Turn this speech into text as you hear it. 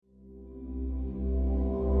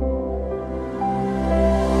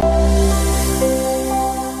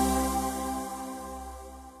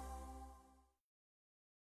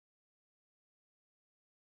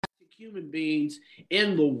human beings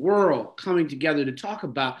in the world coming together to talk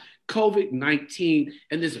about COVID-19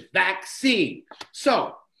 and this vaccine.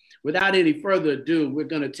 So, without any further ado, we're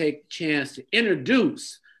going to take the chance to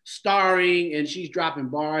introduce, starring, and she's dropping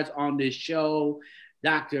bars on this show,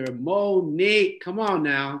 Dr. Monique. Come on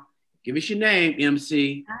now. Give us your name,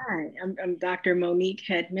 MC. Hi, I'm Dr. Monique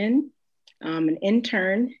Hedman. I'm an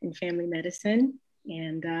intern in family medicine,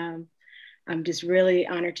 and I'm just really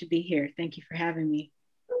honored to be here. Thank you for having me.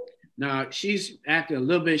 Now, she's acting a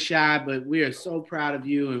little bit shy, but we are so proud of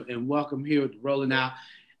you and welcome here at the Rolling Out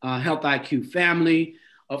Health IQ family.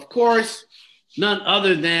 Of course, none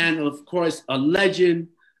other than, of course, a legend,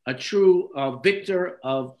 a true victor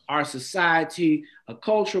of our society, a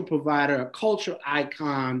cultural provider, a cultural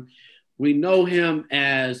icon. We know him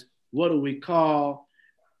as, what do we call,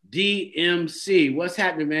 DMC. What's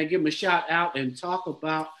happening, man? Give him a shout out and talk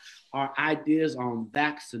about our ideas on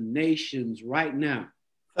vaccinations right now.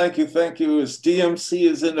 Thank you. It's DMC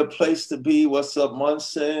is in the place to be. What's up,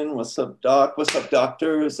 Munson? What's up, Doc? What's up,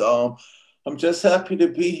 doctors? I'm just happy to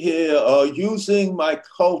be here using my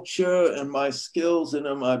culture and my skills and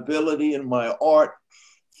my ability and my art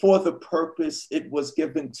for the purpose it was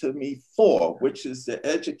given to me for, which is to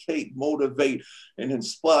educate, motivate, and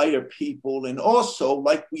inspire people. And also,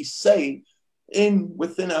 like we say,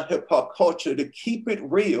 within our hip hop culture, to keep it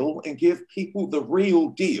real and give people the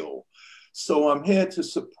real deal. So I'm here to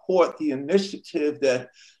support the initiative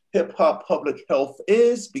that Hip Hop Public Health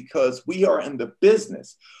is, because we are in the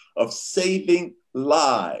business of saving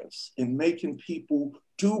lives and making people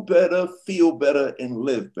do better, feel better, and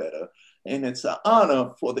live better. And it's an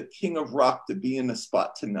honor for the King of Rock to be in the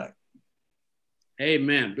spot tonight.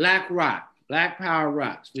 Amen. Black Rock, Black Power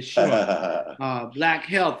rocks, for sure. Black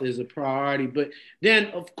health is a priority. But then,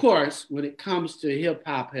 of course, when it comes to hip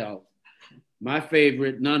hop health, my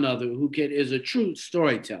favorite, none other, is a true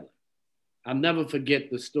storyteller. I'll never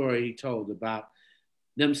forget the story he told about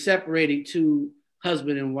them separating two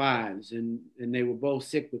husband and wives, and they were both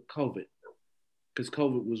sick with COVID because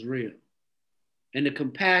COVID was real. And the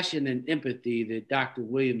compassion and empathy that Dr.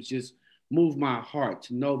 Williams just moved my heart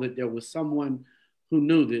to know that there was someone who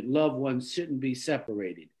knew that loved ones shouldn't be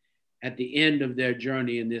separated at the end of their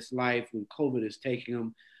journey in this life when COVID is taking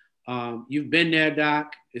them. You've been there,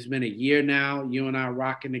 Doc. It's been a year now. You and I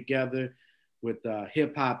rocking together with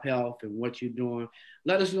Hip Hop Health and what you're doing.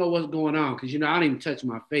 Let us know what's going on, because, I don't even touch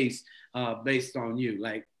my face based on you.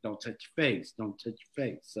 Like, don't touch your face. Don't touch your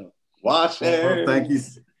face. So watch it. Well, thank you.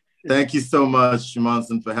 Thank you so much,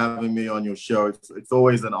 Monson, for having me on your show. It's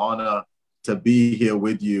always an honor to be here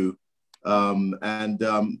with you. We are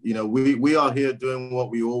here doing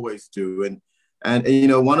what we always do. And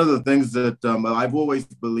one of the things that I've always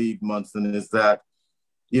believed, Monson, is that,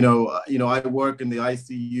 I work in the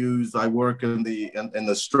ICUs, I work in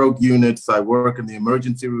the stroke units, I work in the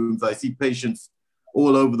emergency rooms. I see patients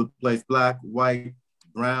all over the place, Black, white,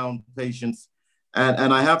 brown patients.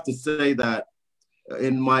 And I have to say that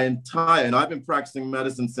and I've been practicing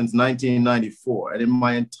medicine since 1994. And in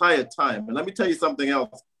my entire time, and let me tell you something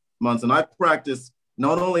else, Monson, I practice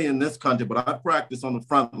not only in this country, but I practice on the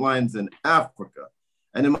front lines in Africa.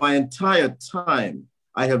 And in my entire time,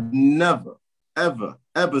 I have never, ever,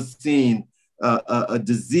 ever seen a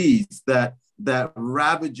disease that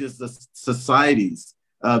ravages the societies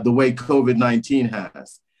the way COVID-19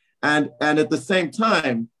 has. And at the same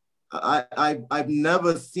time, I've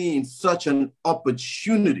never seen such an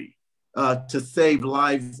opportunity to save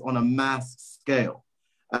lives on a mass scale.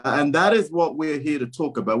 And that is what we're here to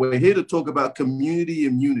talk about. We're here to talk about community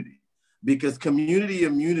immunity, because community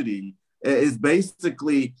immunity is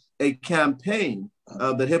basically a campaign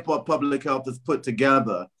that Hip Hop Public Health has put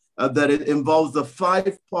together that it involves a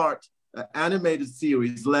 5-part animated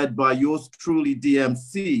series led by yours truly,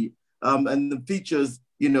 DMC, and it features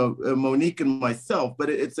Monique and myself, but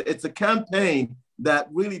it's a campaign that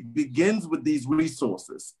really begins with these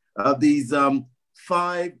resources, these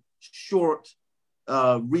 5 short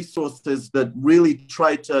resources that really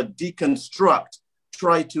try to deconstruct,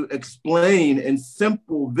 try to explain in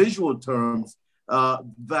simple visual terms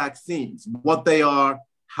vaccines, what they are,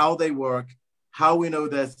 how they work, how we know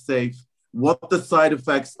they're safe, what the side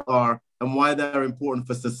effects are, and why they're important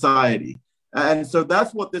for society. And so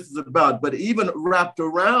that's what this is about. But even wrapped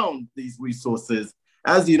around these resources,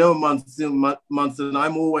 as you know, Munson,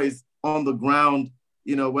 I'm always on the ground,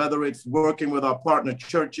 whether it's working with our partner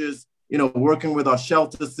churches, working with our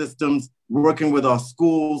shelter systems, working with our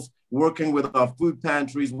schools, working with our food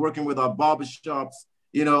pantries, working with our barbershops.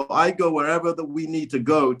 I go wherever that we need to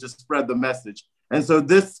go to spread the message. And so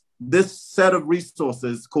this set of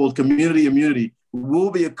resources called Community Immunity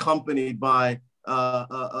will be accompanied by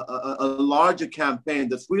a larger campaign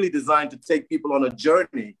that's really designed to take people on a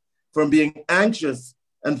journey from being anxious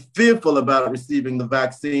and fearful about receiving the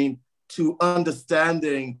vaccine to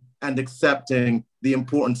understanding and accepting the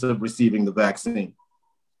importance of receiving the vaccine.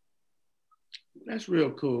 That's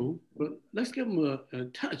real cool. But let's give them a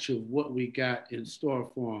touch of what we got in store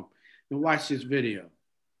for them and watch this video.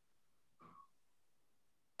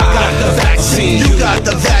 Got the vaccine, you got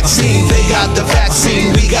the vaccine, they got the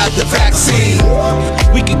vaccine, we got the vaccine.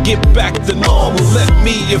 We can get back to normal, let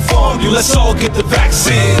me inform you, let's all get the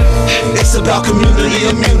vaccine. It's about community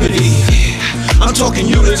immunity, I'm talking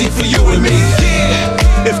unity for you and me.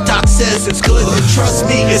 If Doc says it's good, then trust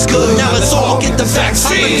me, it's good. Now let's all get the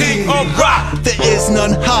vaccine. Alright, there is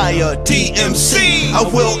none higher. DMC, I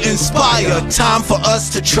will inspire. Time for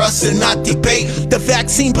us to trust and not debate. The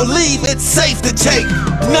vaccine, believe it's safe to take.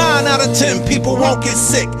 9 out of 10 people won't get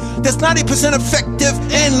sick. That's 90% effective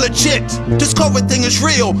and legit. This COVID thing is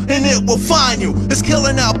real and it will find you. It's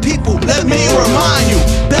killing our people, let me remind you.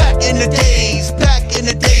 Back in the days,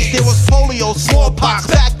 there was polio, smallpox,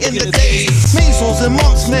 back in the days. Measles and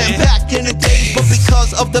mumps, man, back in the days. But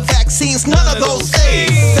because of the vaccines, none of those stayed.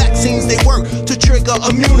 Vaccines, they work to trigger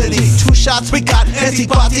immunity. 2 shots, we got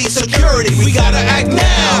antibody security. We gotta act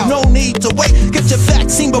now, no need to wait. Get your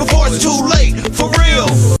vaccine before it's too late, for real.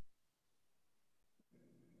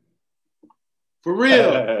 For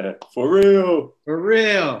real. For real. For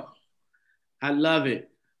real. I love it.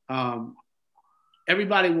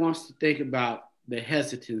 Everybody wants to think about the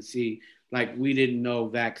hesitancy, like we didn't know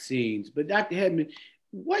vaccines. But Dr. Hedman,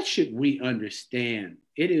 what should we understand?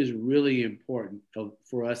 It is really important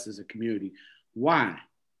for us as a community. Why?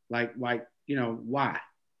 Why?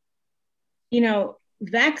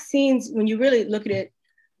 Vaccines, when you really look at it,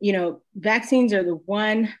 vaccines are the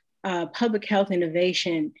one public health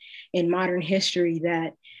innovation in modern history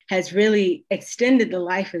that has really extended the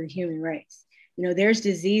life of the human race. There's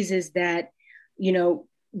diseases that,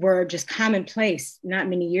 were just commonplace not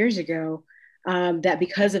many years ago, that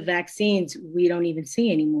because of vaccines, we don't even see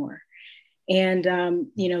anymore. And,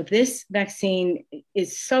 this vaccine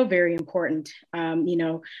is so very important. I'm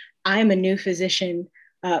a new physician.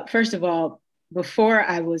 First of all, before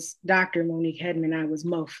I was Dr. Monique Hedman, I was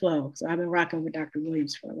Mo Flo. So I've been rocking with Dr.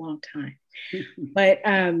 Williams for a long time. But,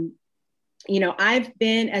 I've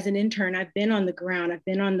been, as an intern, I've been on the ground. I've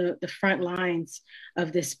been on the front lines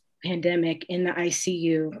of this pandemic in the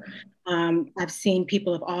ICU. I've seen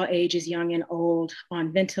people of all ages, young and old,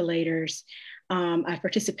 on ventilators. I've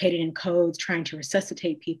participated in codes trying to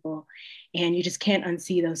resuscitate people, and you just can't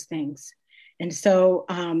unsee those things. And so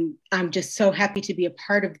I'm just so happy to be a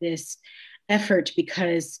part of this effort,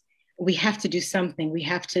 because we have to do something. We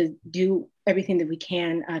have to do everything that we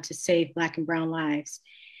can to save Black and Brown lives.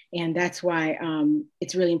 And that's why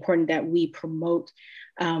it's really important that we promote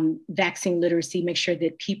vaccine literacy, make sure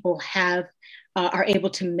that people are able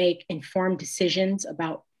to make informed decisions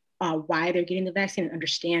about why they're getting the vaccine and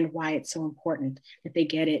understand why it's so important that they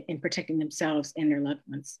get it in protecting themselves and their loved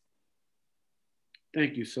ones.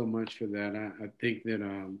 Thank you so much for that. I think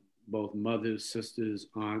that both mothers, sisters,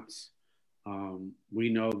 aunts, we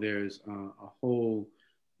know there's a whole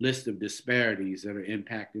list of disparities that are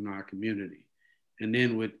impacting our community. And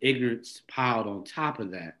then with ignorance piled on top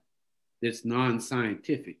of that, that's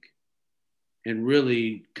non-scientific and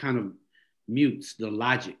really kind of mutes the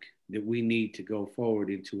logic that we need to go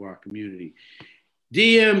forward into our community.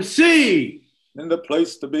 DMC! In the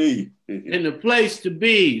place to be. In the place to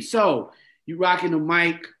be. So you rocking the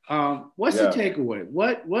mic. What's the takeaway?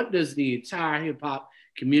 What does the entire hip hop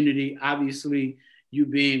community, obviously you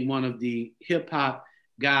being one of the hip hop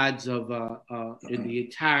gods of in the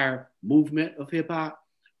entire movement of hip hop,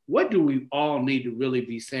 what do we all need to really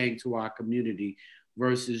be saying to our community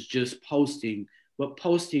versus just posting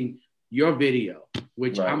your video,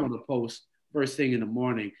 which I'm going to post first thing in the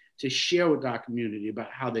morning to share with our community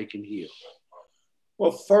about how they can heal?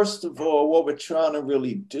 Well, first of all, what we're trying to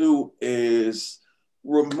really do is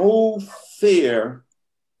remove fear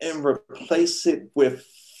and replace it with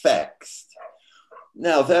facts.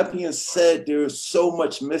 Now, that being said, there's so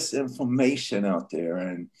much misinformation out there.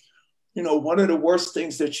 And, one of the worst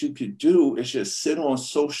things that you could do is just sit on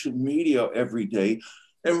social media every day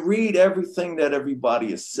and read everything that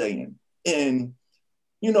everybody is saying. And,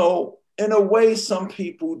 in a way, some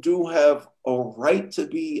people do have a right to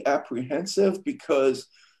be apprehensive, because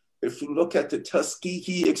if you look at the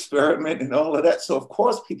Tuskegee experiment and all of that, so of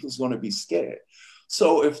course people's going to be scared.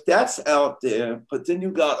 So if that's out there, but then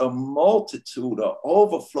you got a multitude, an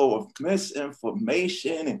overflow of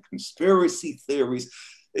misinformation and conspiracy theories,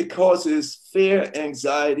 it causes fear,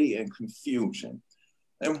 anxiety, and confusion.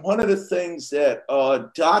 And one of the things that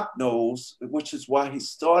Doc knows, which is why he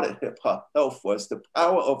started Hip Hop Health, was the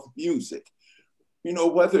power of music. You know,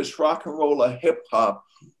 whether it's rock and roll or hip hop,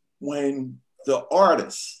 when the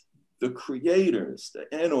artists, the creators, the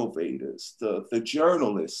innovators, the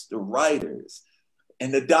journalists, the writers,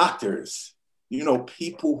 and the doctors, you know,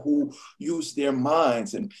 people who use their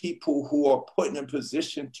minds and people who are put in a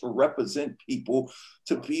position to represent people,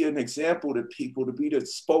 to be an example to people, to be the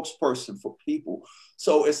spokesperson for people.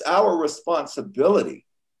 So it's our responsibility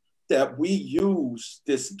that we use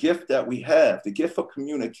this gift that we have, the gift of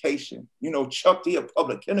communication. You know, Chuck D, a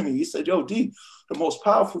Public Enemy, he said, yo, D, the most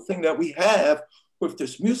powerful thing that we have with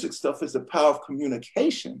this music stuff is the power of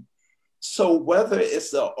communication. So whether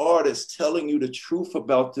it's an artist telling you the truth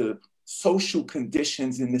about the social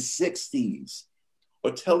conditions in the 60s,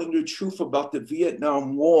 or telling you the truth about the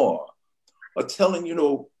Vietnam War, or telling, you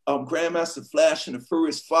know, Grandmaster Flash and the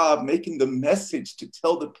Furious Five making the message to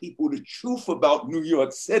tell the people the truth about New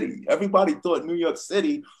York City. Everybody thought New York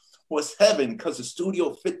City was heaven because of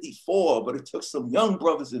Studio 54, but it took some young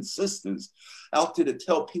brothers and sisters out there to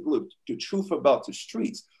tell people the truth about the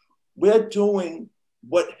streets. We're doing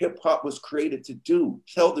what hip hop was created to do,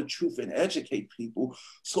 tell the truth and educate people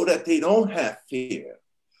so that they don't have fear,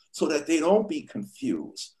 so that they don't be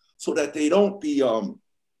confused, so that they don't be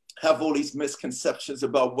have all these misconceptions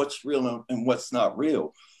about what's real and what's not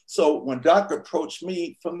real. So when Doc approached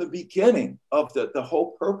me from the beginning of the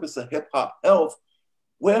whole purpose of Hip Hop Health,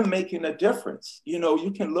 we're making a difference. You know,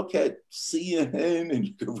 you can look at CNN and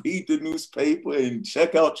you can read the newspaper and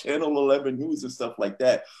check out Channel 11 News and stuff like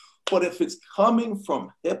that. But if it's coming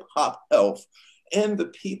from Hip Hop Health and the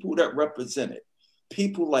people that represent it,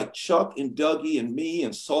 people like Chuck and Dougie and me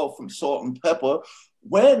and Salt from Salt and Pepper,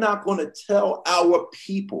 we're not going to tell our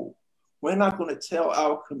people, we're not going to tell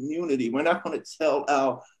our community, we're not going to tell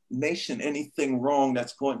our nation anything wrong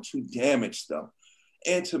that's going to damage them.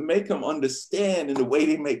 And to make them understand in the way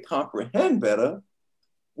they may comprehend better,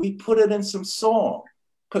 we put it in some song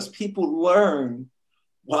because people learn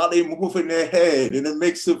while they're moving their head and it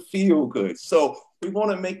makes them feel good. So we want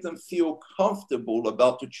to make them feel comfortable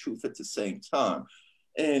about the truth at the same time.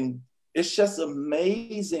 And it's just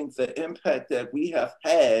amazing the impact that we have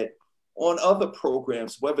had on other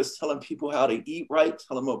programs, whether it's telling people how to eat right,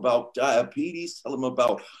 tell them about diabetes, tell them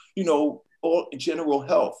about, you know, all general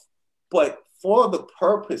health. But for the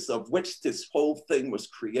purpose of which this whole thing was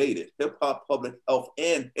created, hip hop, public health,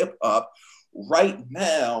 and hip hop, right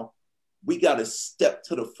now, we got to step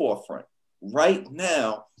to the forefront. Right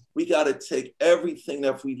now, we got to take everything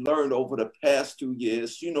that we learned over the past 2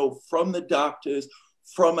 years, you know, from the doctors,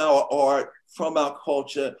 from our art, from our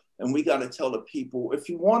culture, and we got to tell the people, if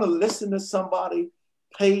you want to listen to somebody,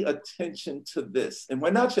 pay attention to this. And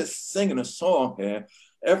we're not just singing a song here.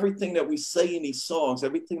 Everything that we say in these songs,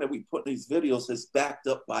 everything that we put in these videos is backed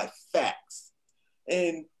up by facts.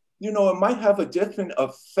 And, you know, it might have a different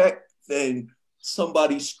effect than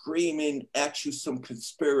somebody screaming at you some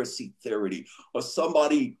conspiracy theory, or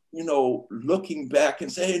somebody, you know, looking back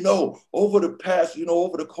and saying, no, over the past, you know,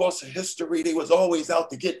 over the course of history, they was always out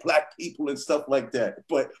to get Black people and stuff like that.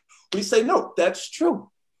 But we say, no, that's true.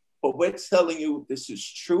 But we're telling you this is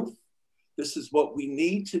truth. This is what we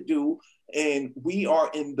need to do. And we are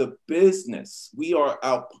in the business.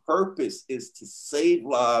 Our purpose is to save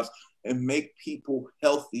lives and make people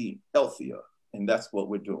healthier. And that's what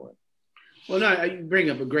we're doing. Well, no, you bring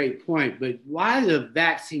up a great point, but why the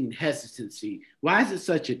vaccine hesitancy? Why is it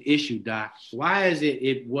such an issue, Doc? Why is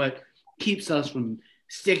it what keeps us from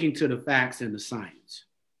sticking to the facts and the science?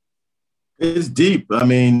 It's deep. I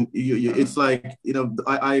mean, it's like, you know,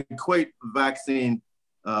 I equate the vaccine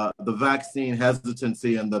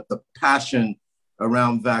hesitancy and the passion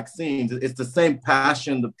around vaccines. It's the same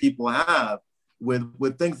passion that people have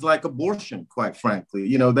with things like abortion, quite frankly.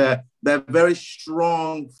 You know, they're very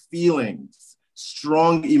strong feelings,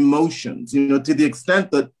 strong emotions, you know, to the extent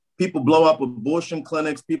that people blow up abortion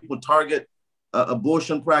clinics, people target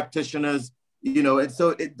abortion practitioners, you know, and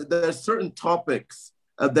so there are certain topics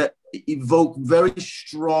that evoke very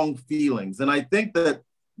strong feelings. And I think that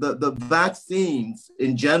the vaccines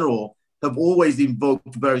in general have always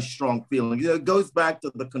evoked very strong feelings. You know, it goes back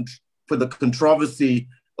to the controversy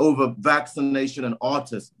over vaccination and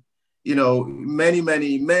autism. You know, many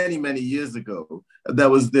years ago, there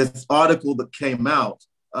was this article that came out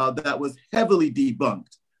that was heavily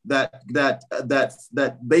debunked, that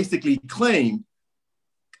basically claimed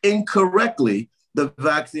incorrectly the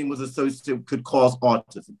vaccine was associated, could cause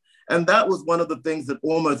autism. And that was one of the things that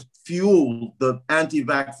almost fueled the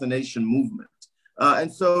anti-vaccination movement.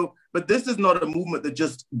 But this is not a movement that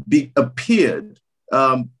just appeared.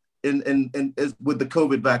 is with the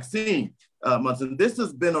COVID vaccine, Munson. This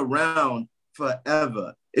has been around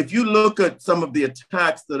forever. If you look at some of the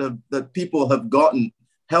attacks that people have gotten,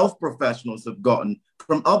 health professionals have gotten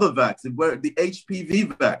from other vaccines, where the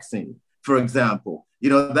HPV vaccine, for example,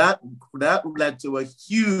 that led to a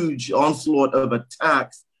huge onslaught of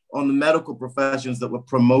attacks on the medical professions that were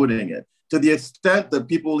promoting it, to the extent that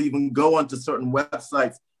people even go onto certain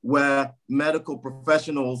websites where medical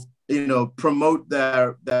professionals, promote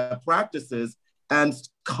their practices and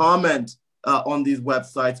comment on these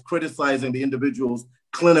websites, criticizing the individual's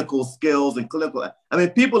clinical skills and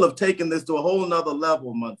people have taken this to a whole nother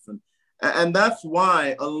level, Munson. And that's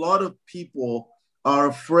why a lot of people are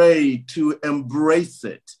afraid to embrace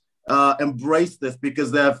this,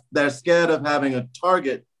 because they're scared of having a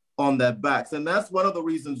target on their backs. And that's one of the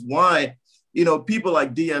reasons why, people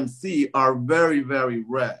like DMC are very, very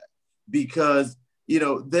rare, because,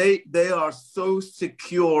 they are so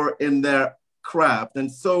secure in their craft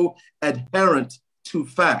and so adherent to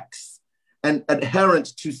facts and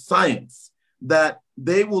adherent to science that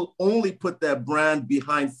they will only put their brand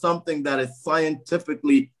behind something that is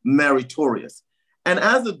scientifically meritorious. And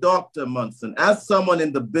as a doctor, Munson, as someone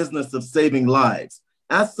in the business of saving lives,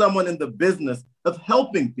 as someone in the business of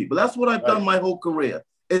helping people, that's what I've done my whole career,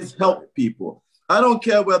 is help people. I don't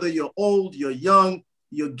care whether you're old, you're young,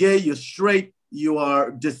 you're gay, you're straight, you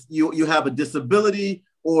have a disability,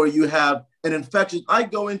 or you have an infection. I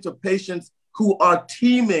go into patients who are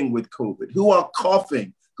teeming with COVID, who are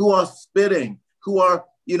coughing, who are spitting, who are,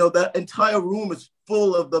 that entire room is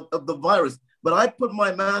full of the virus. But I put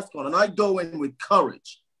my mask on and I go in with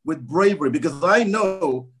courage, with bravery, because I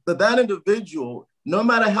know that individual, no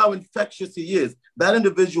matter how infectious he is, that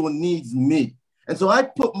individual needs me. And so I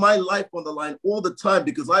put my life on the line all the time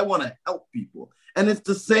because I want to help people. And it's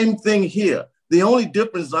the same thing here. The only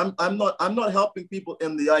difference is I'm not helping people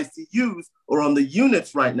in the ICUs or on the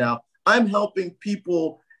units right now. I'm helping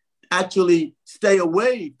people actually stay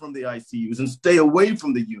away from the ICUs and stay away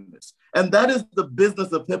from the units. And that is the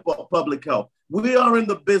business of hip hop public health. We are in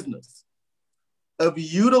the business of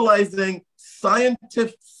utilizing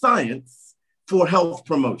science for health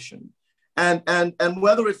promotion. And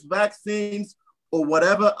whether it's vaccines or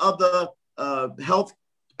whatever other health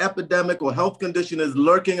epidemic or health condition is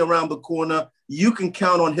lurking around the corner, you can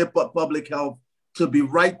count on hip hop public health to be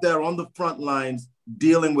right there on the front lines,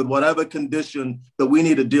 dealing with whatever condition that we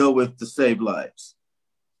need to deal with to save lives.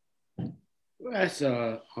 Well, that's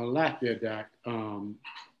a lot there, Doc. And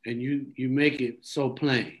you make it so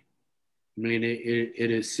plain. I mean,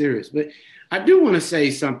 it is serious. But I do want to say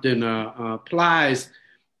something. Plies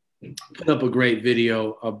put up a great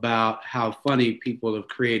video about how funny people have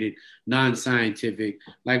created non-scientific.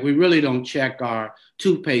 Like, we really don't check our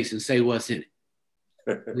toothpaste and say what's in it.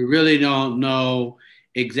 We really don't know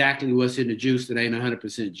exactly what's in the juice that ain't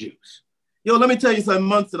 100% juice. Yo, let me tell you something,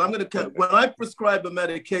 Munson. When I prescribe a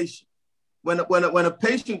medication, when a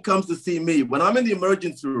patient comes to see me, when I'm in the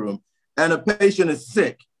emergency room and a patient is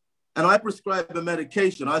sick and I prescribe a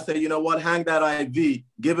medication, I say, you know what, hang that IV,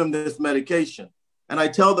 give him this medication. And I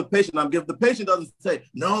tell the patient, the patient doesn't say,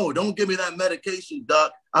 no, don't give me that medication,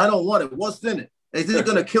 doc. I don't want it. What's in it? Is it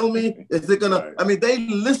going to kill me? Is it going to, they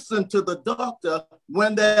listen to the doctor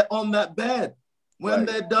when they're on that bed, when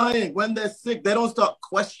they're dying, when they're sick. They don't start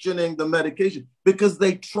questioning the medication because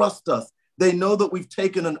they trust us. They know that we've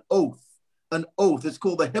taken an oath. It's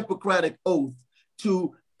called the Hippocratic Oath,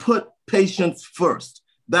 to put patients first.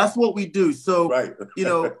 That's what we do. So,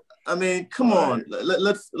 come on,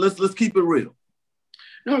 let's keep it real.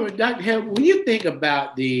 No, Dr. Hill, when you think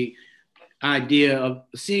about the idea of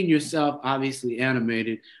seeing yourself obviously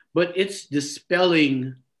animated, but it's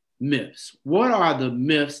dispelling myths. What are the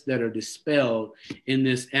myths that are dispelled in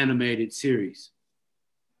this animated series?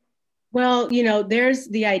 Well, there's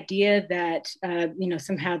the idea that,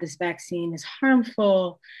 somehow this vaccine is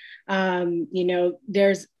harmful.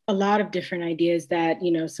 There's a lot of different ideas that,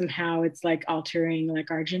 somehow it's like altering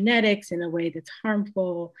like our genetics in a way that's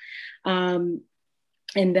harmful.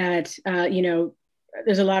 And that,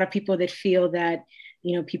 there's a lot of people that feel that,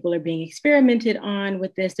 people are being experimented on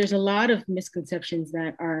with this. There's a lot of misconceptions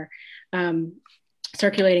that are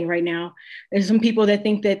circulating right now. There's some people that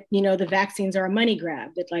think that, the vaccines are a money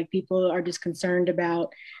grab, that like people are just concerned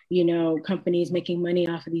about, companies making money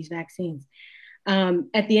off of these vaccines.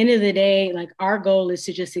 At the end of the day, like, our goal is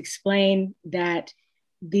to just explain that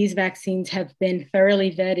these vaccines have been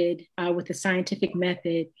thoroughly vetted with a scientific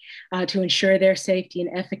method to ensure their safety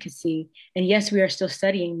and efficacy. And yes, we are still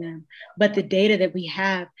studying them, but the data that we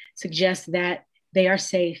have suggests that they are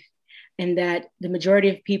safe and that the majority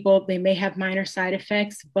of people, they may have minor side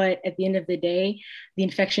effects, but at the end of the day, the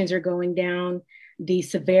infections are going down. The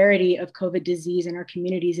severity of COVID disease in our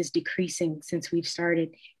communities is decreasing since we've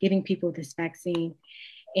started giving people this vaccine.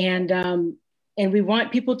 And we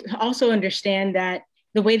want people to also understand that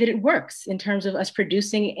the way that it works in terms of us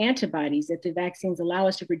producing antibodies, that the vaccines allow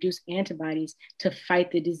us to produce antibodies to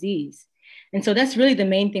fight the disease. And so that's really the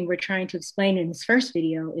main thing we're trying to explain in this first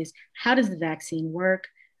video is, how does the vaccine work?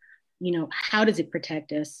 You know, how does it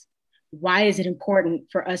protect us? Why is it important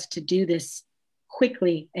for us to do this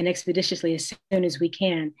quickly and expeditiously as soon as we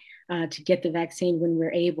can to get the vaccine when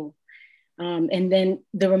we're able? And then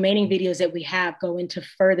the remaining videos that we have go into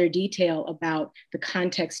further detail about the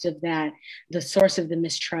context of that, the source of the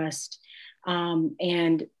mistrust,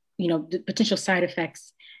 and, you know, the potential side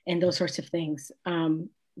effects and those sorts of things.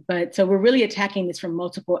 But so we're really attacking this from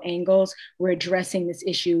multiple angles. We're addressing this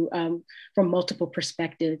issue from multiple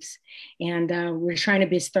perspectives. And we're trying to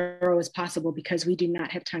be as thorough as possible because we do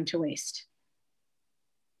not have time to waste.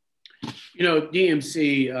 You know,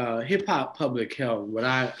 DMC, hip hop public health, what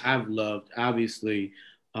I've loved, obviously,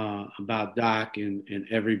 about Doc and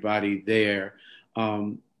everybody there,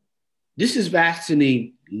 this is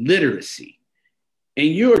vaccine literacy. And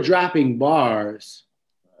you're dropping bars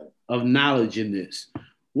of knowledge in this.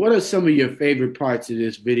 What are some of your favorite parts of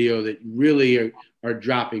this video that really are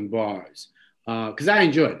dropping bars? Because I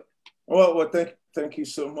enjoyed it. Well, thank you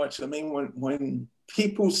so much. I mean, when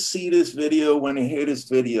people see this video, when they hear this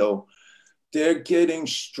video, they're getting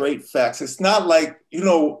straight facts. It's not like, you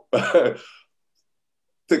know,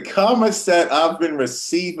 the comments that I've been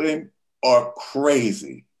receiving are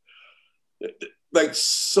crazy. Like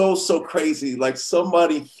so crazy. Like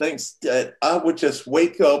somebody thinks that I would just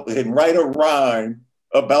wake up and write a rhyme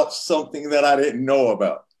about something that I didn't know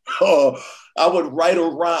about. I would write a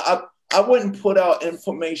rhyme. I wouldn't put out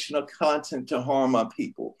information or content to harm my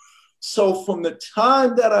people. So from the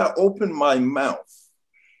time that I open my mouth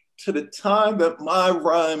to the time that my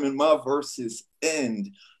rhyme and my verses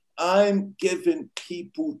end, I'm giving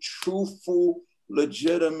people truthful,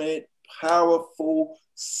 legitimate, powerful,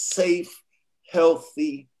 safe,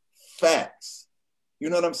 healthy facts. You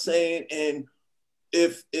know what I'm saying? And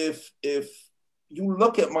if you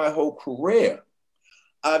look at my whole career,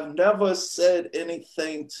 I've never said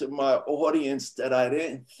anything to my audience that I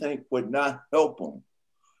didn't think would not help them.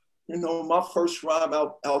 You know, my first rhyme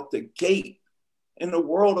out the gate in the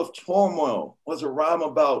world of turmoil was a rhyme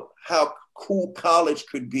about how cool college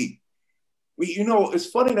could be. You know, it's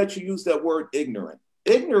funny that you use that word ignorant.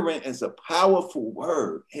 Ignorant is a powerful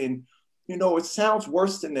word. And, you know, it sounds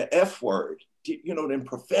worse than the F word, you know, than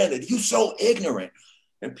profanity. You so ignorant.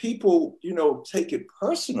 And people, you know, take it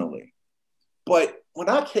personally. But when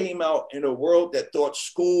I came out in a world that thought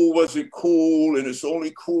school wasn't cool and it's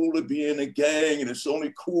only cool to be in a gang and it's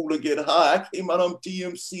only cool to get high, I came out on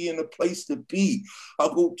DMC and a place to be. I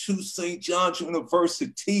go to St. John's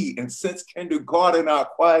University, and since kindergarten, I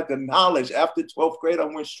acquired the knowledge. After 12th grade, I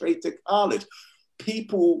went straight to college.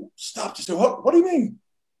 People stopped and said, what do you mean?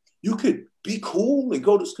 You could be cool and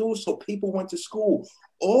go to school? So people went to school.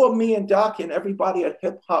 All me and Doc and everybody at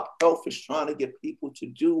Hip Hop Health is trying to get people to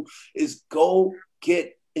do is go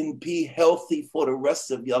get and be healthy for the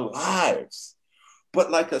rest of your lives.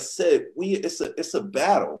 But like I said, it's a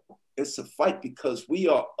battle. It's a fight because we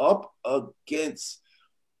are up against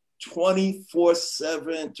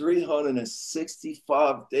 24/7,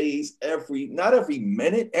 365 days, not every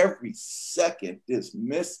minute, every second, there's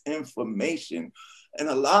misinformation. And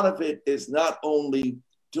a lot of it is not only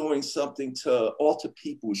doing something to alter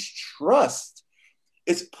people's trust,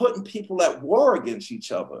 it's putting people at war against each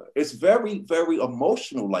other. It's very, very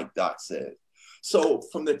emotional, like Doc said. So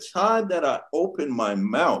from the time that I open my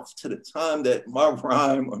mouth to the time that my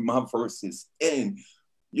rhyme or my verses end,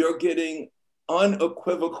 you're getting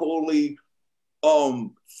unequivocally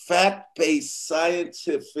fact-based,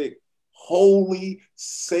 scientific, holy,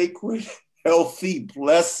 sacred, healthy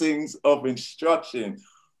blessings of instruction.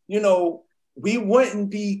 You know, we wouldn't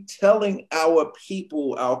be telling our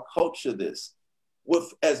people, our culture this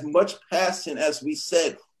with as much passion as we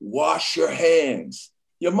said, wash your hands.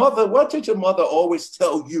 Your mother, what did your mother always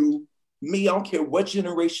tell you? Me, I don't care what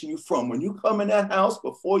generation you're from. When you come in that house,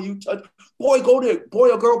 before you touch, boy, go there, boy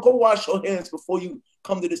or girl, go wash your hands before you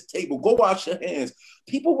come to this table. Go wash your hands.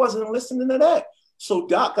 People wasn't listening to that. So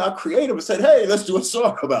Doc got creative and said, hey, let's do a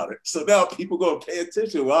song about it. So now people go pay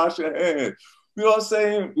attention, wash your hands. You know what I'm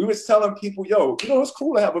saying? We was telling people, yo, you know, it's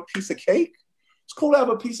cool to have a piece of cake. It's cool to have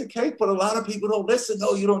a piece of cake, but a lot of people don't listen.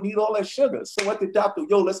 No, you don't need all that sugar. So what did Doc do?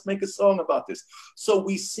 Yo, let's make a song about this. So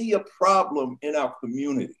we see a problem in our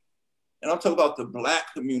community. And I'm talking about the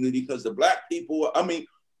Black community, because the Black people, I mean,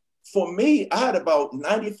 for me, I had about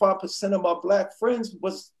 95% of my Black friends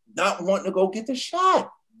was not wanting to go get the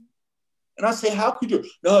shot. And I say, how could you?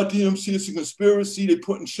 No, DMC is a conspiracy. They're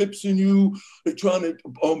putting chips in you. They're trying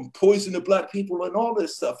to poison the Black people and all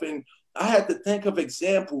this stuff. And I had to think of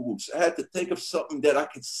examples. I had to think of something that I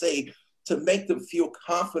could say to make them feel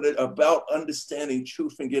confident about understanding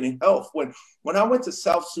truth and getting health. When I went to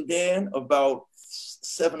South Sudan about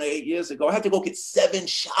 7 or 8 years ago, I had to go get 7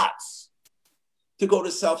 shots to go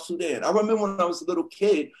to South Sudan. I remember when I was a little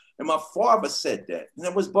kid, and my father said that, and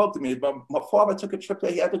it was bugged me. My father took a trip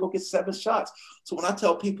there, he had to go get 7 shots. So when I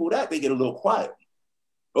tell people that, they get a little quiet.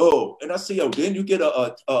 Oh, and I say, yo, then you get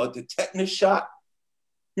the tetanus shot?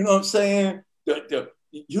 You know what I'm saying?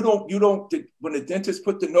 You don't, when the dentist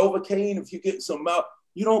put the Novocaine, if you get some out,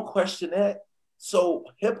 you don't question that. So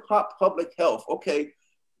hip hop public health, okay,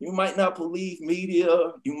 you might not believe media,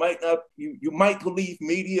 you might believe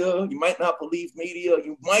media, you might not believe media,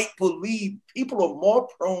 you might believe, people are more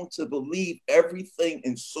prone to believe everything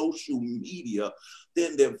in social media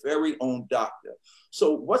than their very own doctor.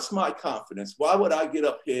 So what's my confidence? Why would I get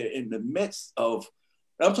up here in the midst of,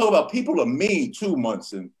 and I'm talking about people are mean too,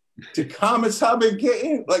 Munson. The comments I've been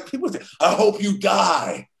getting, like people say, I hope you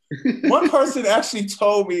die. One person actually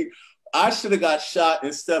told me I should have got shot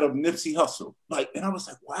instead of Nipsey Hussle. And I was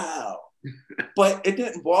like, wow. But it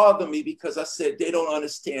didn't bother me because I said, they don't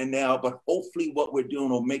understand now, but hopefully what we're doing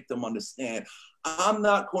will make them understand. I'm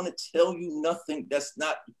not going to tell you nothing that's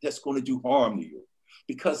going to do harm to you,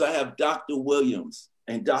 because I have Dr. Williams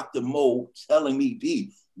and Dr. Mo telling me,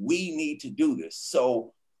 D, we need to do this.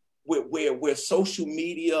 So where social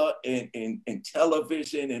media and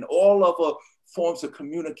television and all other forms of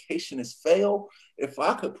communication has failed, if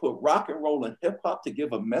I could put rock and roll and hip hop to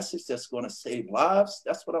give a message that's going to save lives,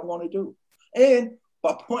 that's what I want to do. And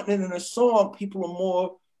by putting it in a song, people are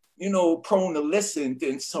more, prone to listen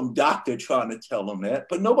than some doctor trying to tell them that.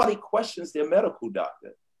 But nobody questions their medical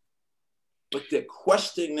doctor. But they're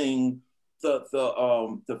questioning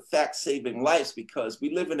the fact saving lives, because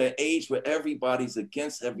we live in an age where everybody's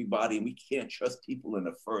against everybody and we can't trust people in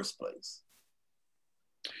the first place.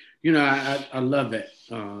 I love that,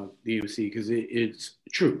 DMC, because it's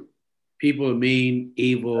true. People are mean,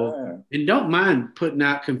 evil, and don't mind putting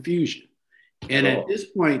out confusion. And at this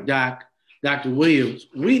point, Dr. Williams,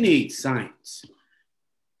 we need science.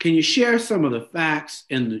 Can you share some of the facts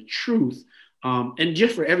and the truth? And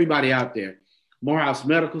just for everybody out there, Morehouse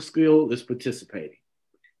Medical School is participating.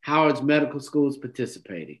 Howard's Medical School is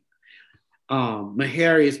participating.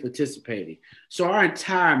 Meharry is participating. So our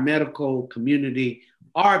entire medical community,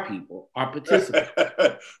 our people are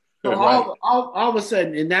participating. So all of a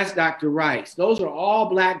sudden, and that's Dr. Rice. Those are all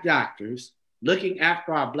Black doctors looking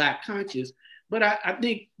after our Black conscience. But I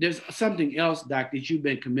think there's something else, Doc, that you've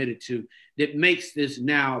been committed to that makes this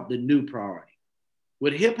now the new priority.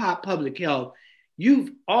 With hip hop public health, you've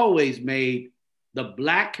always made the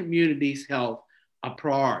Black community's health a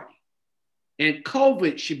priority. And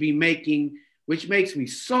COVID should be making, which makes me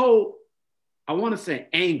so, I want to say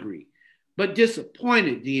angry, but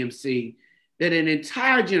disappointed, DMC, that an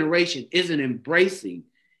entire generation isn't embracing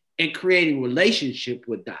and creating relationship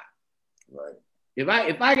with Doc. Right.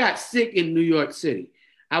 If I got sick in New York City,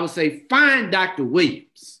 I would say, find Dr.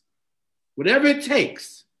 Williams. Whatever it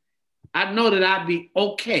takes, I know that I'd be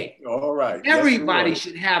okay. All right. Everybody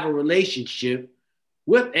should have a relationship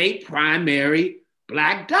with a primary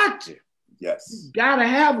Black doctor. Yes. You gotta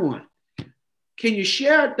have one. Can you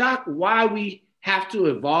share, Doc, why we have to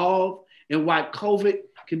evolve and why COVID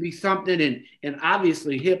can be something, and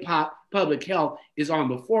obviously hip hop public health is on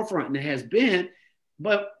the forefront and it has been,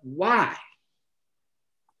 but why?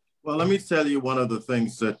 Well, let me tell you one of the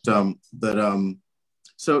things so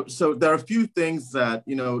there are a few things that,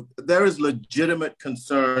 there is legitimate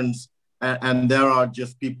concerns and there are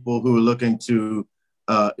just people who are looking to,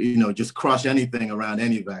 just crush anything around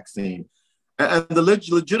any vaccine. And the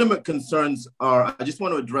legitimate concerns are, I just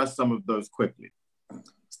want to address some of those quickly.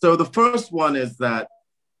 So the first one is that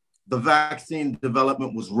the vaccine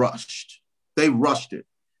development was rushed. They rushed it.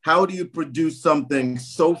 How do you produce something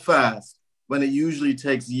so fast when it usually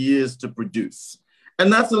takes years to produce?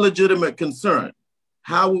 And that's a legitimate concern.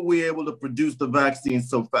 How were we able to produce the vaccine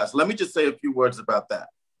so fast? Let me just say a few words about that.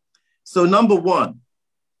 So number one,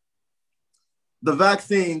 the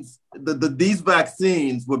vaccines, these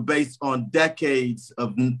vaccines were based on decades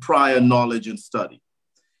of prior knowledge and study.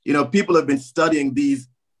 People have been studying these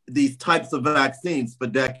types of vaccines for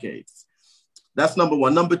decades. That's number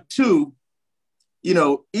one. Number two,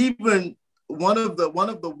 even one of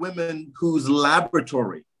the women whose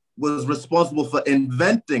laboratory was responsible for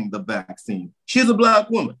inventing the vaccine. She's a Black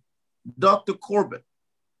woman, Dr. Corbett.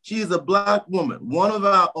 She is a Black woman, one of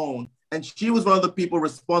our own, and she was one of the people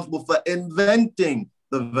responsible for inventing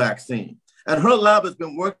the vaccine. And her lab has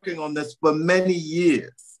been working on this for many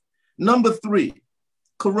years. Number 3,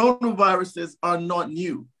 coronaviruses are not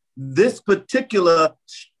new. This particular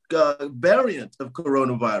variant of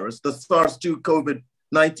coronavirus, the SARS-2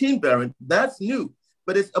 COVID-19 variant, that's new,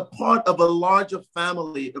 but it's a part of a larger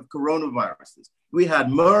family of coronaviruses. We had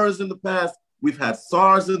MERS in the past, we've had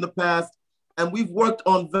SARS in the past, and we've worked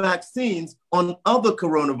on vaccines on other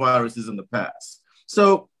coronaviruses in the past.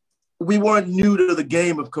 So we weren't new to the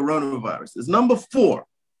game of coronaviruses. Number 4,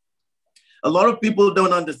 a lot of people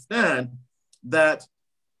don't understand that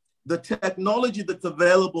the technology that's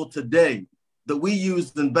available today that we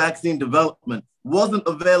used in vaccine development wasn't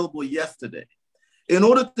available yesterday. In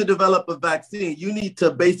order to develop a vaccine, you need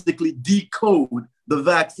to basically decode the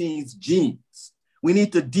vaccine's genes. We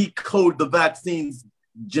need to decode the vaccine's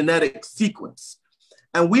genetic sequence.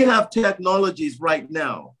 And we have technologies right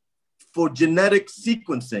now for genetic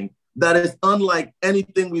sequencing that is unlike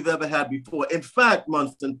anything we've ever had before. In fact,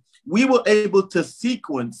 Munson, we were able to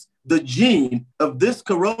sequence the gene of this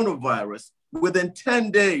coronavirus within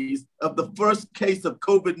 10 days of the first case of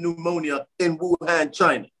COVID pneumonia in Wuhan,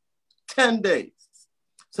 China. 10 days.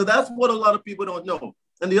 So that's what a lot of people don't know.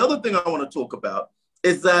 And the other thing I want to talk about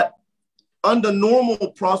is that under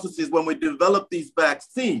normal processes, when we develop these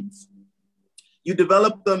vaccines, you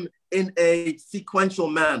develop them in a sequential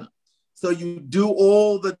manner. So you do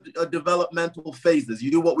all the developmental phases.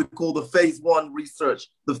 You do what we call the phase 1 research,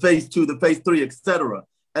 the phase 2, the phase 3, etc.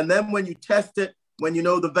 And then when you test it, when you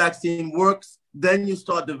know the vaccine works, then you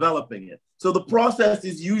start developing it. So the process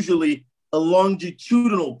is usually a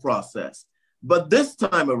longitudinal process. But this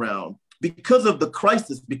time around, because of the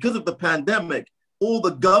crisis, because of the pandemic, all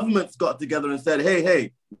the governments got together and said,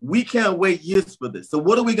 hey, we can't wait years for this. So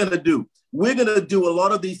what are we going to do? We're going to do a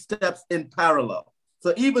lot of these steps in parallel.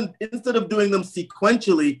 So even instead of doing them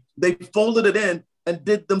sequentially, they folded it in and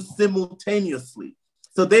did them simultaneously.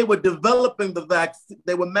 So they were developing the vaccine,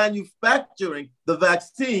 they were manufacturing the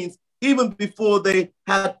vaccines even before they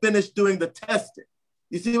had finished doing the testing.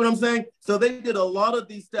 You see what I'm saying? So they did a lot of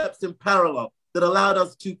these steps in parallel that allowed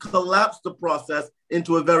us to collapse the process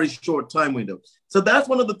into a very short time window. So that's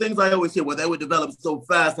one of the things I always hear, well, they were developed so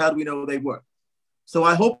fast, how do we know they work? So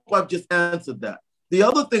I hope I've just answered that. The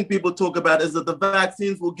other thing people talk about is that the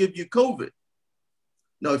vaccines will give you COVID.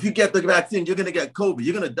 No, if you get the vaccine, you're going to get COVID.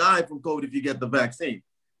 You're going to die from COVID if you get the vaccine.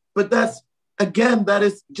 But that's, again, that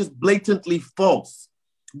is just blatantly false.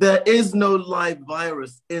 There is no live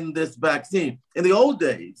virus in this vaccine. In the old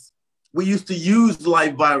days, we used to use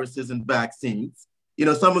live viruses in vaccines. You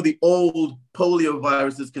know, some of the old polio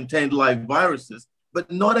viruses contained live viruses, but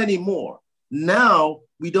not anymore. Now,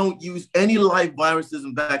 we don't use any live viruses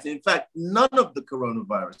in vaccine. In fact, none of the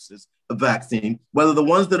coronaviruses a vaccine, whether the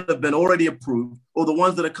ones that have been already approved or the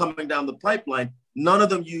ones that are coming down the pipeline, none of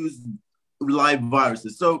them use live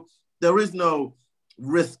viruses. So there is no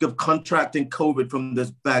risk of contracting COVID from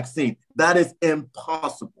this vaccine. That is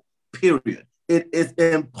impossible, period. It is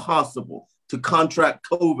impossible to contract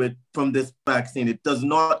COVID from this vaccine. It does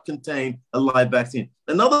not contain a live vaccine.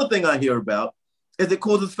 Another thing I hear about is it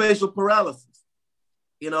causes facial paralysis.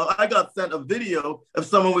 You know, I got sent a video of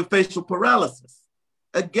someone with facial paralysis.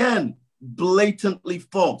 Again, blatantly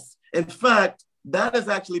false. In fact, that has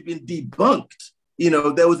actually been debunked. You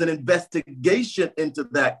know, there was an investigation into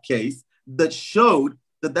that case that showed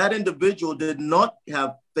that that individual did not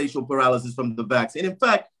have facial paralysis from the vaccine. In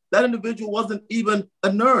fact, that individual wasn't even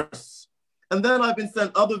a nurse. And then I've been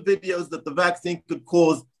sent other videos that the vaccine could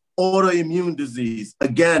cause autoimmune disease.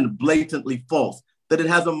 Again, blatantly false. That it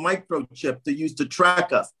has a microchip to use to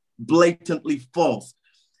track us. Blatantly false.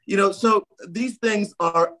 You know, so these things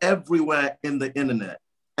are everywhere in the internet.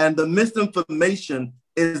 And the misinformation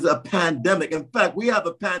is a pandemic. In fact, we have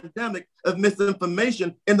a pandemic of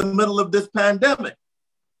misinformation in the middle of this pandemic.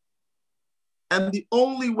 And the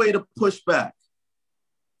only way to push back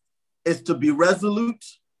is to be resolute,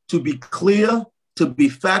 to be clear, to be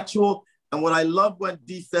factual. And what I love when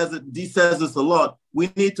D says this a lot,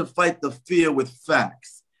 we need to fight the fear with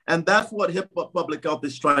facts. And that's what Hip Hop Public Health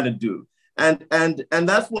is trying to do. And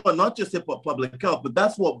that's what, not just Hip Hop Public Health, but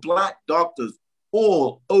that's what Black doctors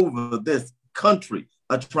all over this country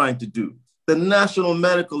are trying to do. The National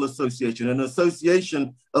Medical Association, an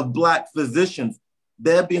association of Black physicians,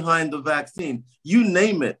 they're behind the vaccine. You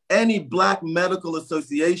name it, any Black medical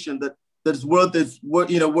association that's worth its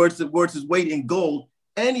weight in gold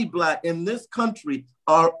any Black in this country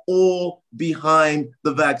are all behind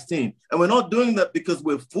the vaccine. And we're not doing that because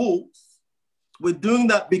we're fools. We're doing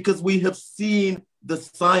that because we have seen the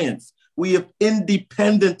science. We have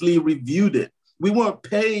independently reviewed it. We weren't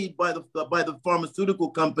paid by the pharmaceutical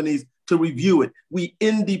companies to review it. We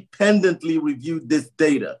independently reviewed this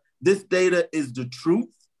data. This data is the truth.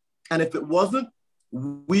 And if it wasn't,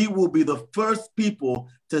 we will be the first people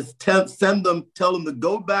to tell them to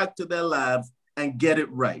go back to their labs and get it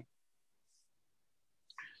right.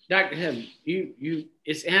 Dr. Heaven,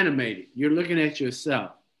 it's animated. You're looking at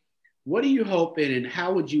yourself. What are you hoping, and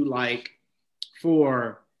how would you like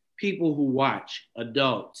for people who watch,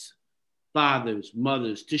 adults, fathers,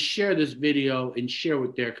 mothers, to share this video and share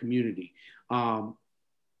with their community?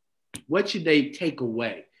 What should they take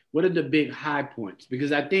away? What are the big high points?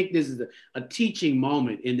 Because I think this is a teaching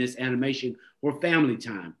moment in this animation or family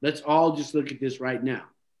time. Let's all just look at this right now.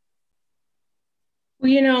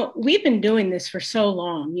 Well, we've been doing this for so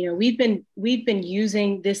long. We've been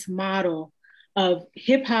using this model of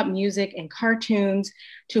hip hop music and cartoons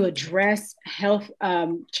to address health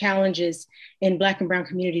challenges in Black and Brown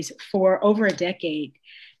communities for over a decade.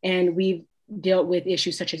 And we've dealt with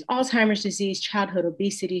issues such as Alzheimer's disease, childhood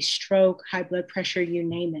obesity, stroke, high blood pressure, you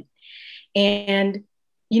name it. And,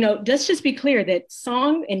 let's just be clear that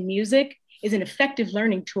song and music is an effective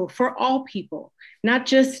learning tool for all people, not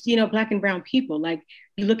just, Black and Brown people. Like,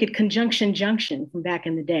 you look at Conjunction Junction from back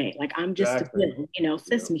in the day, like I'm just exactly.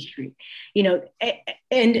 Sesame Street,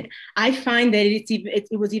 and I find that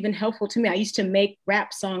it was even helpful to me. I used to make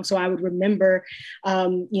rap songs so I would remember,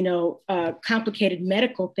 complicated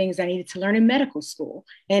medical things I needed to learn in medical school,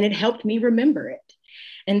 and it helped me remember it.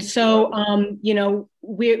 And so,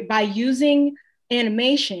 by using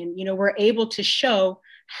animation, we're able to show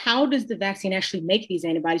how does the vaccine actually make these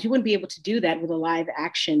antibodies? You wouldn't be able to do that with a live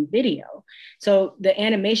action video. So the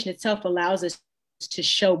animation itself allows us to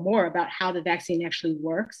show more about how the vaccine actually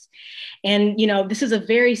works. And, this is a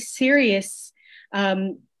very serious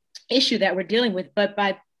issue that we're dealing with, but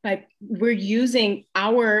by we're using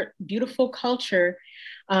our beautiful culture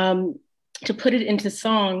to put it into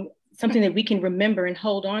song, something that we can remember and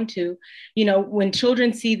hold on to. When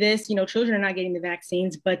children see this, children are not getting the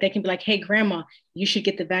vaccines, but they can be like, hey, grandma, you should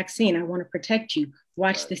get the vaccine. I want to protect you.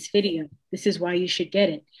 Watch this video. This is why you should get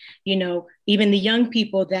it. Even the young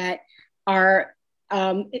people that are,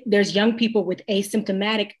 there's young people with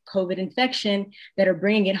asymptomatic COVID infection that are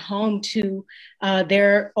bringing it home to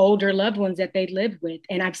their older loved ones that they live with.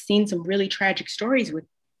 And I've seen some really tragic stories with.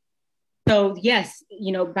 So yes,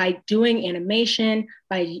 by doing animation,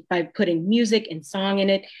 by putting music and song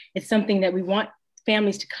in it, it's something that we want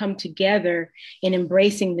families to come together in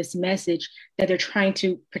embracing this message that they're trying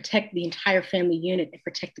to protect the entire family unit and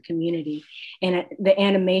protect the community. And the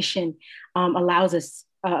animation allows us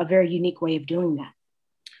a very unique way of doing that.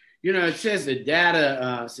 It says the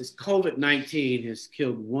data says COVID-19 has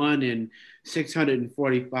killed 1 in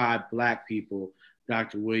 645 Black people.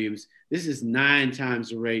 Dr. Williams, this is 9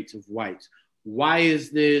 times the rates of whites. Why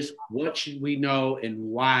is this? What should we know? And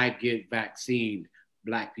why get vaccinated,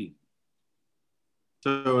 Black people?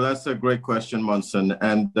 So that's a great question, Munson.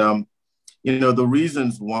 And, the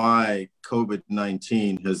reasons why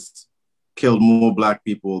COVID-19 has killed more Black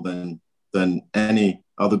people than any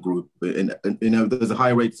other group, there's a high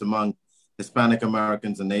rates among Hispanic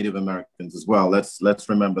Americans and Native Americans as well. Let's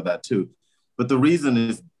remember that too. But the reason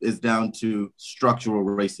is down to structural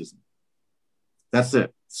racism. That's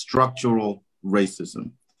it, structural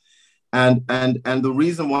racism. And the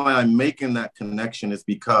reason why I'm making that connection is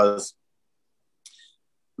because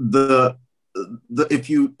if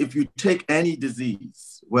you take any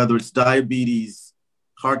disease, whether it's diabetes,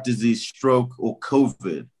 heart disease, stroke, or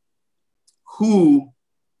COVID, who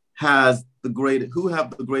have the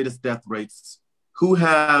greatest death rates? Who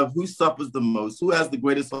suffers the most? Who has the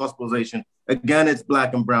greatest hospitalization? Again, it's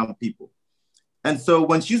Black and Brown people. And so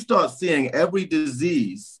once you start seeing every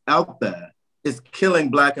disease out there is killing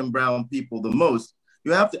Black and Brown people the most,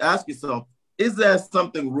 you have to ask yourself, is there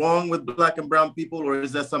something wrong with Black and Brown people, or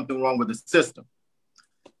is there something wrong with the system?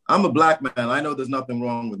 I'm a Black man. I know there's nothing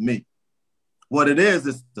wrong with me. What it is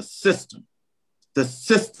the system. The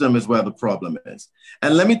system is where the problem is.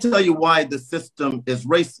 And let me tell you why the system is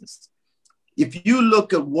racist. If you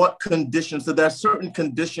look at what conditions, so there are certain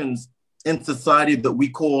conditions in society that we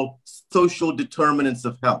call social determinants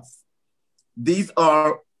of health. These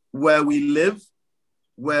are where we live,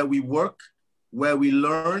 where we work, where we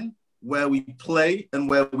learn, where we play, and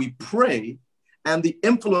where we pray. And the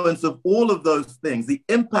influence of all of those things, the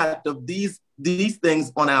impact of these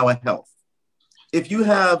things on our health. If you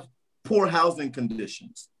have poor housing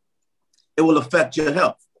conditions, it will affect your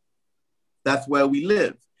health. That's where we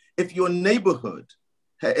live. If your neighborhood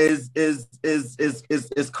is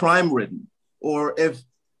crime ridden, or if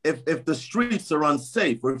the streets are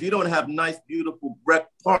unsafe, or if you don't have nice, beautiful rec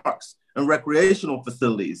parks and recreational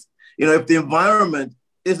facilities, if the environment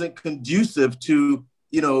isn't conducive to,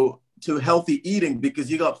 to healthy eating, because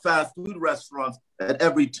you got fast food restaurants at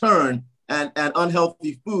every turn and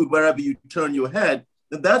unhealthy food wherever you turn your head,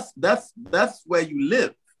 then that's where you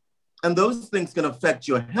live. And those things can affect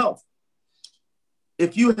your health.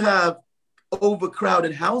 If you have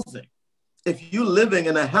overcrowded housing, if you're living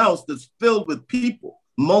in a house that's filled with people,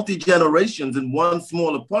 multi-generations in one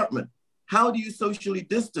small apartment, how do you socially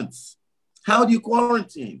distance? How do you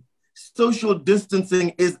quarantine? Social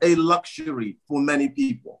distancing is a luxury for many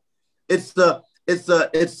people. It's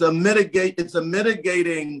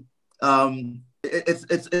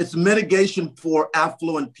mitigation for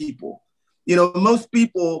affluent people. Most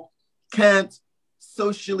people can't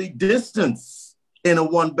socially distance in a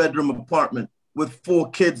one-bedroom apartment with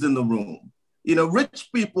 4 kids in the room. Rich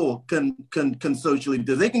people can socially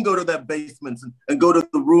distance. They can go to their basements and go to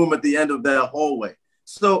the room at the end of their hallway.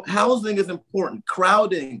 So housing is important.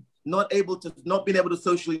 Crowding, not being able to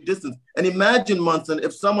socially distance. And imagine, Munson,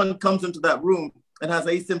 if someone comes into that room and has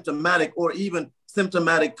asymptomatic or even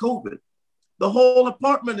symptomatic COVID, the whole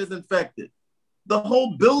apartment is infected. The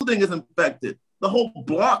whole building is infected. The whole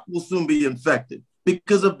block will soon be infected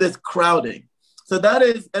because of this crowding. So that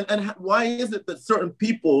is, and why is it that certain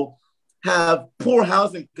people have poor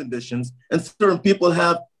housing conditions and certain people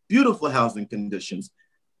have beautiful housing conditions?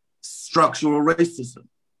 Structural racism.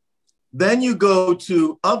 Then you go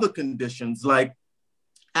to other conditions like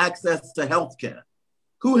access to healthcare.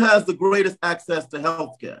 Who has the greatest access to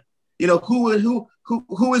healthcare? Who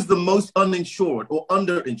is the most uninsured or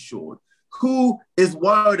underinsured? Who is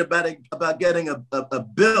worried about getting a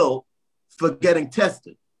bill for getting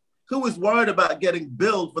tested? Who is worried about getting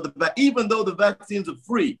billed for even though the vaccines are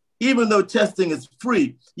free, even though testing is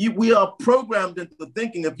free? We are programmed into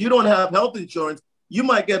thinking if you don't have health insurance, you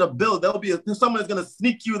might get a bill. Someone is going to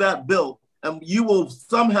sneak you that bill, and you will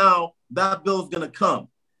somehow, that bill is going to come.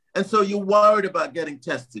 And so you're worried about getting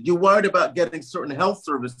tested. You're worried about getting certain health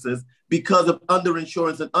services because of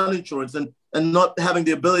underinsurance and uninsurance and not having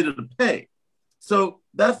the ability to pay. So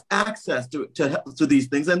that's access to these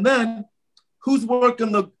things. And then who's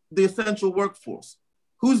working the essential workforce?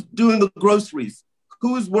 Who's doing the groceries?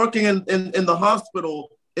 Who's working in the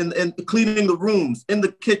hospital, in cleaning the rooms, in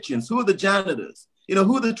the kitchens? Who are the janitors?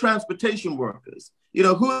 Who are the transportation workers?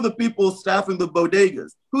 Who are the people staffing the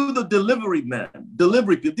bodegas? Who are the delivery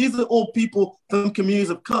people? These are all people from communities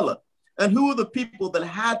of color. And who are the people that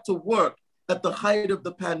had to work at the height of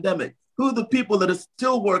the pandemic? Who are the people that are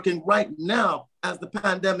still working right now as the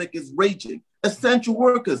pandemic is raging? Essential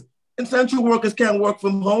workers. Essential workers can't work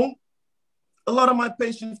from home. A lot of my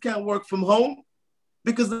patients can't work from home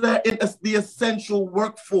because they're in the essential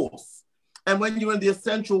workforce. And when you're in the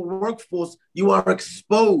essential workforce, you are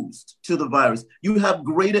exposed to the virus. You have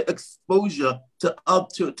greater exposure to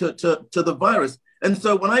the virus. And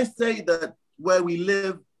so when I say that where we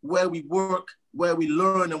live, where we work, where we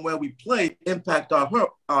learn, and where we play impact our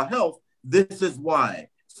health, this is why.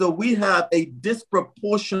 So we have a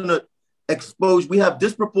disproportionate exposure. We have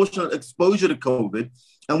disproportionate exposure to COVID,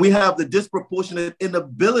 and we have the disproportionate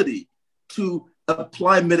inability to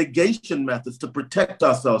apply mitigation methods to protect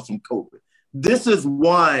ourselves from COVID. This is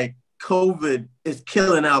why COVID is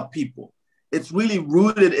killing our people. It's really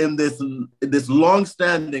rooted in this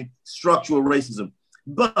long-standing structural racism.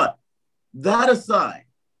 But that aside,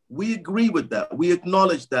 we agree with that. We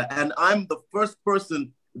acknowledge that. And I'm the first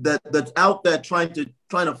person that's out there trying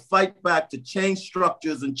to fight back to change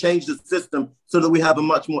structures and change the system so that we have a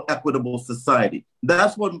much more equitable society.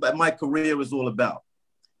 That's what my career is all about.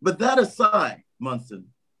 But that aside, Munson,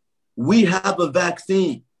 we have a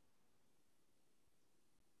vaccine.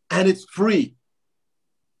 And it's free.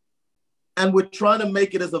 And we're trying to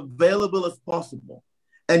make it as available as possible.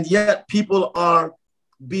 And yet people are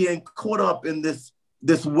being caught up in this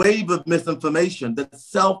wave of misinformation that's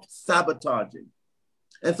self-sabotaging.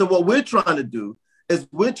 And so what we're trying to do is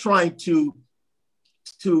we're trying to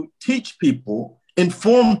teach people,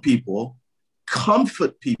 inform people,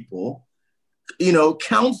 comfort people,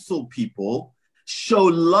 counsel people, show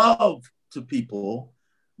love to people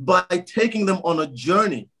by taking them on a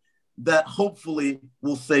journey that hopefully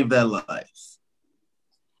will save their lives.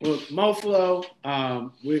 Well, Moflo,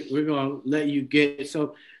 we're going to let you get,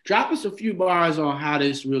 so drop us a few bars on how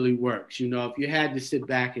this really works. If you had to sit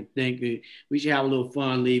back and think, we should have a little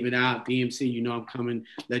fun leaving out DMC, I'm coming,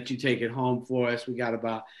 let you take it home for us. We got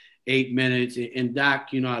about 8 minutes. And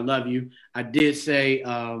Doc, you know, I love you. I did say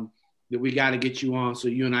that we got to get you on so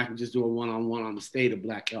you and I can just do a one-on-one on the state of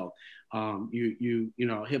Black health. You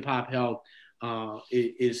know, hip hop health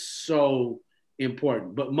is so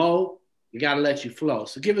important. But Mo, we got to let you flow.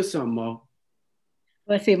 So give us something, Mo.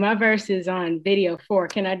 Let's see, my verse is on video 4.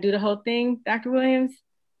 Can I do the whole thing, Dr. Williams?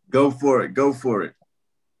 Go for it. Go for it.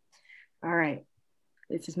 All right.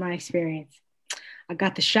 This is my experience. I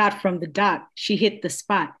got the shot from the doc. She hit the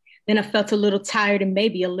spot. Then I felt a little tired and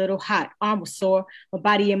maybe a little hot. Arm was sore. My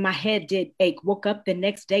body and my head did ache. Woke up the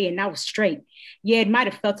next day and I was straight. Yeah, it might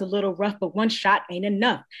have felt a little rough, but one shot ain't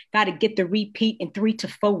enough. Got to get the repeat in 3 to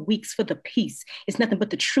 4 weeks for the peace. It's nothing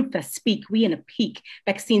but the truth I speak. We in a peak.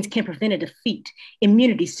 Vaccines can't prevent a defeat.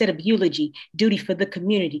 Immunity set up eulogy. Duty for the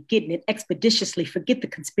community. Getting it expeditiously. Forget the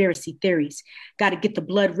conspiracy theories. Got to get the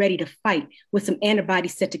blood ready to fight with some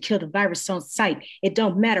antibodies set to kill the virus on sight. It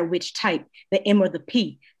don't matter which type, the M or the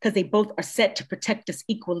P, because they both are set to protect us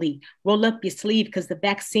equally. Roll up your sleeve because the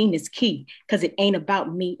vaccine is key, because it ain't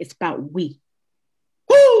about me, it's about we.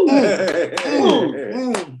 Woo!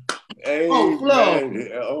 Amen. Oh, flow.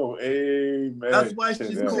 Oh, amen. That's why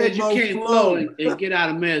she said you can't flow and get out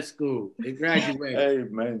of med school and graduate.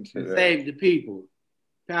 Amen. And save the people.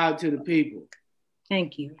 Power to the people.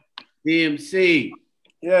 Thank you. DMC.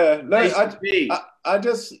 Yeah, I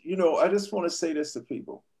just want to say this to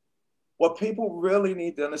people. What people really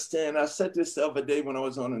need to understand, I said this the other day when I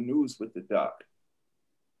was on the news with the doc.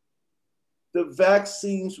 The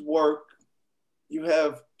vaccines work. You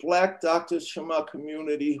have Black doctors from our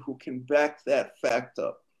community who can back that fact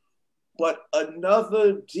up. But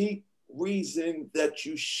another deep reason that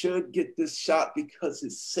you should get this shot because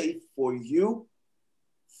it's safe for you,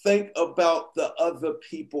 think about the other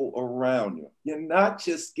people around you. You're not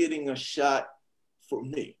just getting a shot for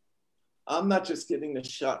me. I'm not just getting a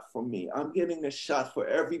shot for me. I'm getting a shot for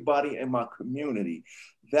everybody in my community.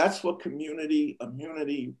 That's what community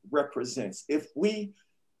immunity represents. If we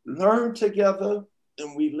learn together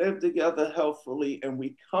and we live together healthfully and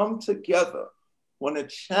we come together when a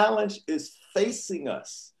challenge is facing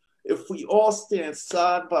us, if we all stand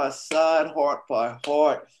side by side, heart by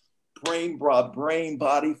heart, brain by brain,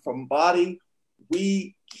 body from body,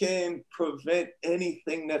 we can prevent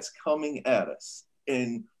anything that's coming at us.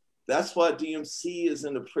 And that's why DMC is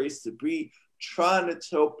in a place to be, trying to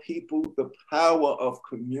tell people the power of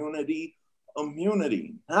community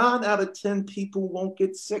immunity. 9 out of 10 people won't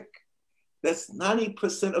get sick. That's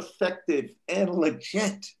 90% effective and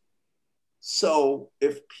legit. So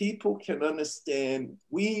if people can understand,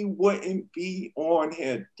 we wouldn't be on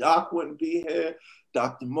here. Doc wouldn't be here.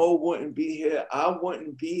 Dr. Mo wouldn't be here. I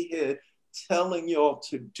wouldn't be here telling y'all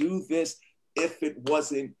to do this if it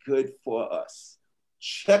wasn't good for us.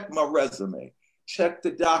 Check my resume. Check the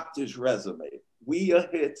doctor's resume. We are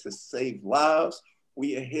here to save lives.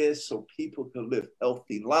 We are here so people can live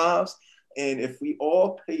healthy lives. And if we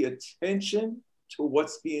all pay attention to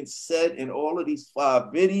what's being said in all of these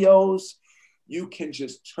 5 videos, you can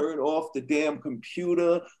just turn off the damn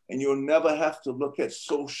computer and you'll never have to look at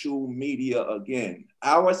social media again.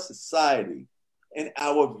 Our society and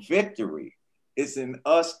our victory is in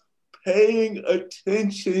us paying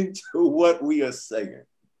attention to what we are saying.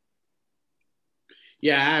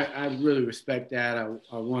 Yeah, I really respect that.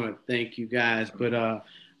 I want to thank you guys. But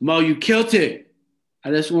Mo, you killed it. I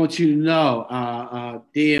just want you to know,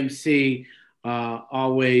 DMC,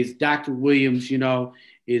 always, Dr. Williams, you know,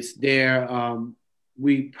 is there.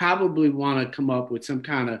 We probably want to come up with some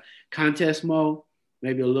kind of contest, Mo,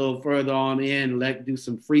 maybe a little further on in, do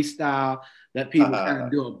some freestyle, let people kind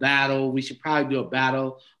of do a battle. We should probably do a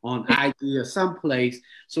battle on IG or someplace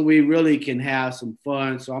so we really can have some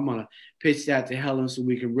fun. So I'm going to pitch that to Helen so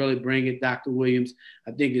we can really bring it, Dr. Williams.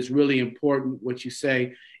 I think it's really important what you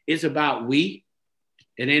say. It's about we.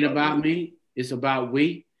 It ain't about me. It's about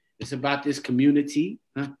we. It's about this community.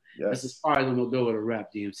 Huh? Yes. That's as far as I'm going to go with a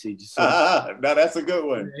rap, DMC. Just so. Now that's a good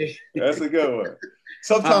one. That's a good one.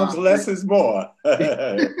 Sometimes less is more.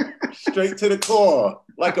 Straight to the core,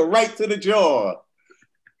 like a right to the jaw.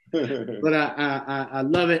 But I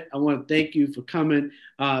love it. I want to thank you for coming.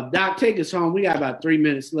 Doc, take us home. We got about 3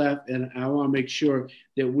 minutes left, and I want to make sure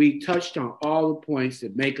that we touched on all the points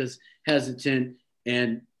that make us hesitant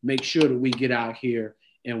and make sure that we get out here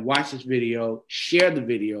and watch this video, share the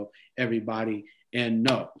video, everybody, and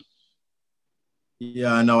know.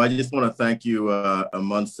 Yeah, no, I just want to thank you,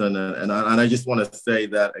 Munson, and I just want to say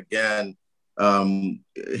that again,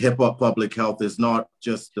 Hip Hop Public Health is not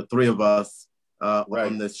just the 3 of us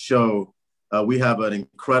on this show. We have an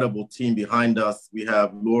incredible team behind us. We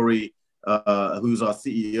have Lori, who's our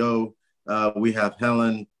CEO. We have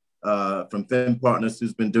Helen, from Finn Partners,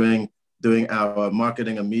 who's been doing our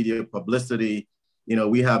marketing and media publicity. You know,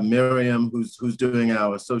 we have Miriam, who's doing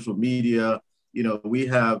our social media. You know, we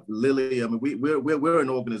have Lily. I mean, we're an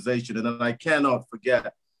organization, and then I cannot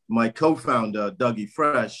forget my co-founder, Dougie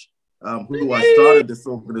Fresh, who I started this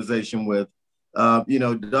organization with. You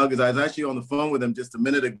know, Doug I was actually on the phone with him just a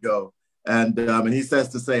minute ago, and he says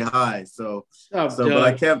to say hi. But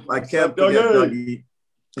I can't forget Dougie.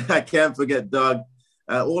 I can't forget Doug.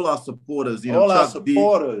 All our supporters, you know,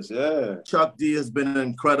 Chuck D has been an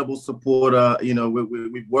incredible supporter. You know,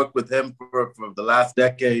 we've worked with him for the last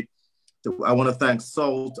decade. I want to thank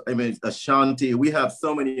Salt. I mean, Ashanti. We have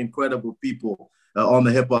so many incredible people on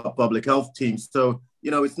the hip hop public health team. So,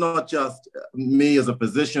 you know, it's not just me as a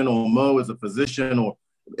physician or Mo as a physician, or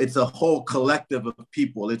it's a whole collective of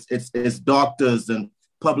people. It's doctors and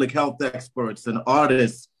public health experts and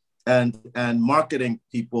artists and marketing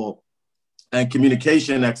people and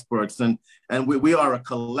communication experts. And we are a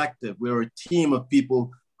collective. We're a team of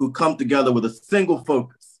people who come together with a single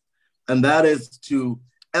focus. And that is to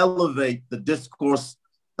elevate the discourse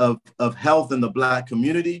of health in the Black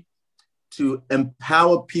community, to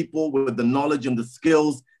empower people with the knowledge and the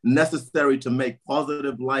skills necessary to make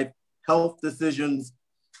positive life health decisions,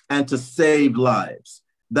 and to save lives.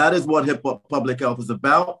 That is what hip hop public health is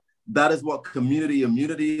about. That is what community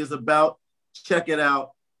immunity is about. Check it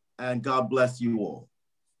out, and God bless you all.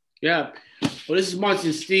 Yeah. Well, this is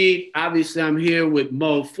Munson Steve. Obviously, I'm here with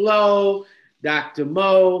Mo Flo, Dr.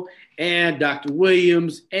 Mo, and Dr.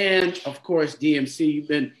 Williams, and of course, DMC. You've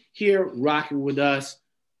been here rocking with us.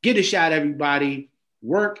 Get a shot, everybody.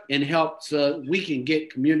 Work and help so we can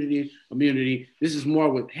get community immunity. This is more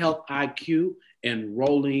with Health IQ and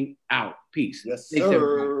rolling out. Peace. Yes, Thanks, sir.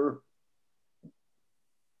 everybody.